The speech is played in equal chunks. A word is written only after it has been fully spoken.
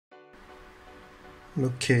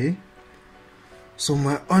Okay, so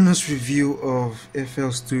my honest review of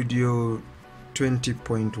FL Studio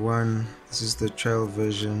 20.1. This is the trial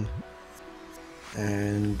version,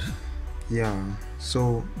 and yeah,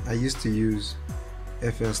 so I used to use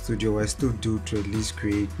FL Studio. I still do, to at least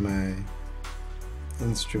create my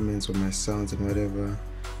instruments or my sounds and whatever.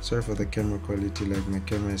 Sorry for the camera quality, like my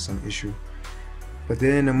camera has some issue. But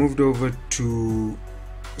then I moved over to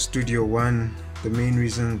Studio One. The main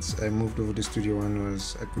reasons I moved over to Studio One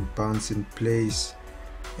was I could bounce in place,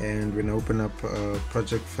 and when I open up a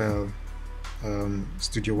project file,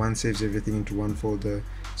 Studio One saves everything into one folder.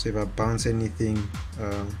 So if I bounce anything,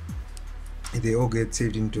 they all get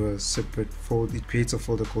saved into a separate folder. It creates a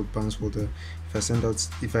folder called bounce folder.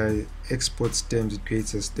 If I export stems, it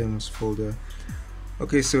creates a stems folder.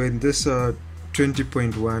 Okay, so in this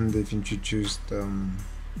 20.1, they've introduced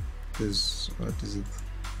this, what is it?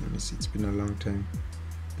 Let me see, it's been a long time.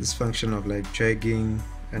 This function of like dragging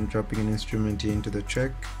and dropping an instrument here into the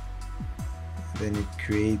track. Then it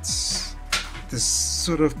creates this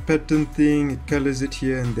sort of pattern thing. It colors it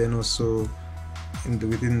here, and then also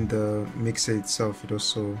within the mixer itself, it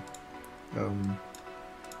also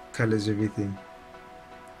colors everything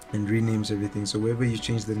and renames everything. So wherever you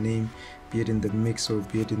change the name, be it in the mix or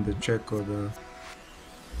be it in the track or the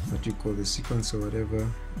what you call the sequence or whatever,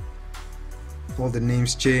 all the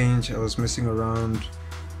names change. I was messing around.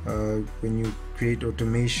 When you create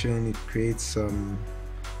automation, it creates some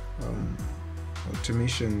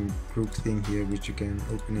automation group thing here which you can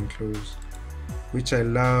open and close, which I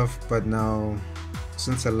love. But now,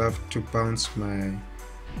 since I love to bounce my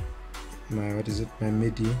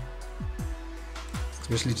MIDI,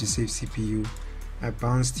 especially to save CPU, I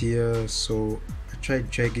bounced here. So I tried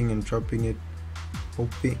dragging and dropping it,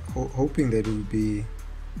 hoping that it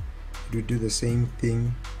would do the same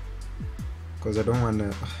thing, because I don't want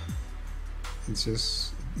to,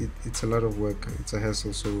 it's a lot of work, it's a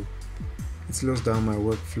hassle, so it slows down my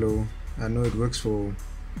workflow. I know it works for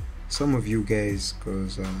some of you guys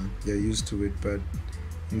because you're used to it, but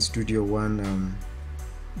in Studio One,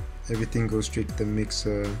 everything goes straight to the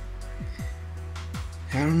mixer.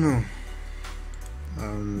 I don't know.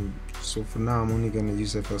 So for now, I'm only gonna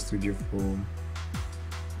use FL Studio for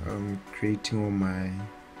creating all my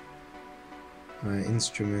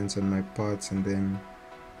instruments and my parts, and then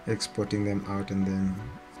exporting them out, and then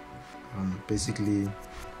basically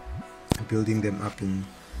building them up in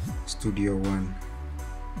Studio One.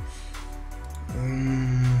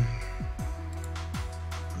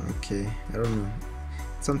 Okay, I don't know,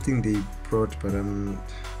 it's something they brought, but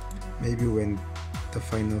maybe when the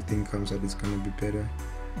final thing comes out it's gonna be better.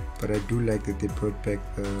 But I do like that they brought back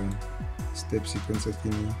the step sequencer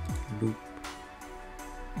thingy, loop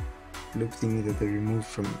thingy that they removed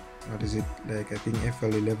from, what is it, like I think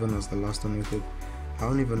FL11 was the last one with it. I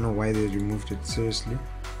don't even know why they removed it, seriously.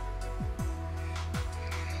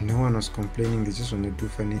 No one was complaining, they just want to do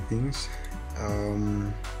funny things.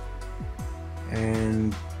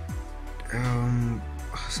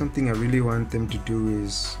 Something I really want them to do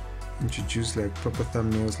is introduce like proper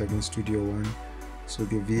thumbnails like in Studio One. So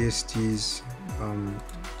the VSTs,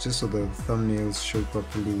 just so the thumbnails show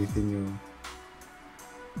properly within your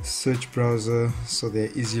search browser, so they're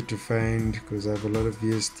easier to find, because I have a lot of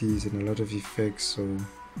VSTs and a lot of effects, so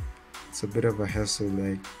it's a bit of a hassle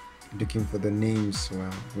like looking for the names. Wow,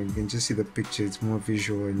 when you can just see the picture, it's more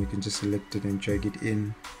visual and you can just select it and drag it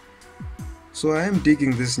in. So I am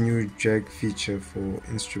digging this new drag feature for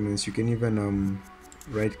instruments. You can even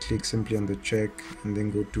right click simply on the track and then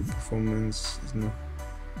go to performance,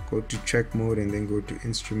 go to track mode and then go to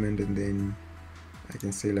instrument, and then I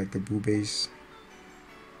can say like the boo bass,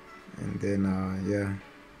 and then yeah,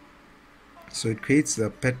 so it creates the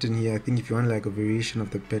pattern here. I think if you want like a variation of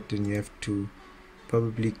the pattern, you have to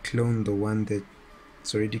probably clone the one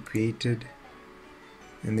that's already created,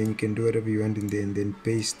 and then you can do whatever you want in there and then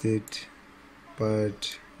paste it.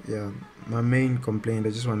 But yeah, my main complaint, I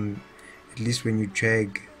just want, at least when you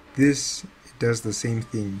drag this, it does the same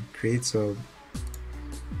thing, creates a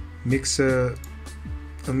mixer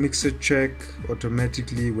track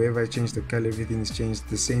automatically. Wherever I change the color, everything is changed.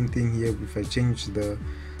 The same thing here.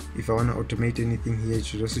 If I want to automate anything here, it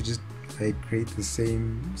should also just like create the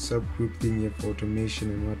same subgroup thing here for automation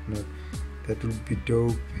and whatnot. That would be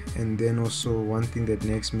dope. And then also one thing that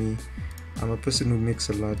nags me, I'm a person who mix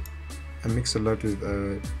a lot. I mix a lot with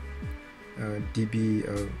dB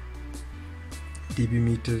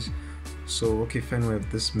meters. So okay, fine, we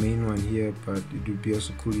have this main one here, but it would be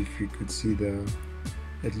also cool if you could see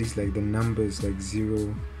at least like the numbers, like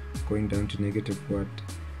 0 going down to negative what,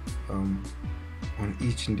 on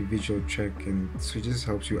each individual track, and so it just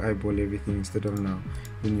helps you eyeball everything instead of now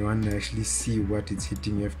when you want to actually see what it's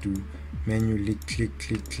hitting you have to manually click.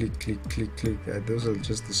 Those are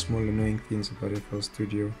just the small annoying things about FL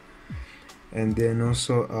Studio. And then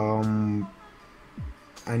also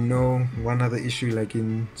I know one other issue, like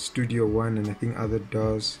in Studio One and I think other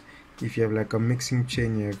DAWs, if you have like a mixing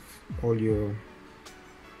chain, you have all your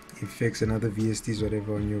effects and other VSTs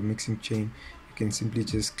whatever on your mixing chain, you can simply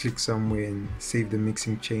just click somewhere and save the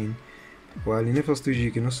mixing chain. While in FL Studio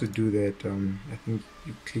you can also do that. I think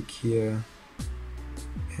you click here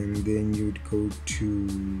and then you'd go to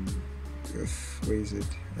where is it,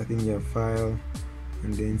 I think your file,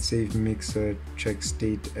 and then save mixer track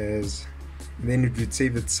state as, and then it would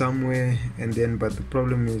save it somewhere. And then but the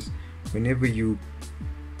problem is whenever you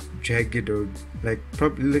drag it, or like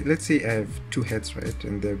let's say I have two heads, right,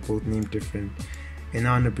 and they're both named different, and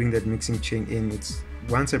I want to bring that mixing chain in, it's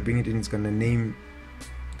once I bring it in, it's gonna name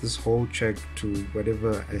this whole track to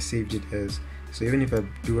whatever I saved it as. So even if I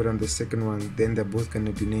do it on the second one, then they're both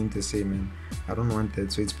gonna be named the same, and I don't want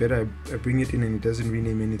that. So it's better I bring it in and it doesn't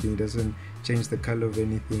rename anything, it doesn't change the color of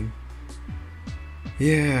anything.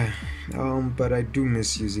 Yeah, but I do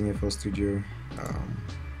miss using FL Studio,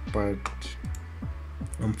 but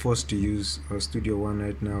I'm forced to use Studio One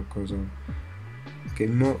right now because of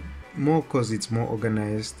more because it's more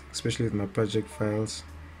organized, especially with my project files,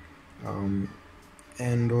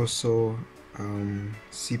 and also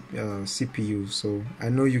CPU. So I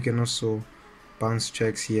know you can also bounce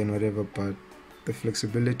tracks here and whatever, but the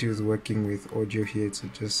flexibility with working with audio here, it's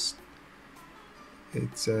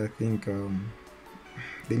I think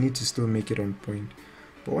they need to still make it on point.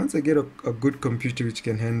 But once I get a good computer which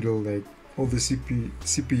can handle like all the CPU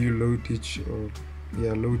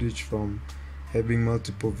loadage from having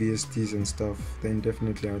multiple VSTs and stuff, then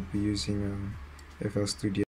definitely I would be using FL Studio.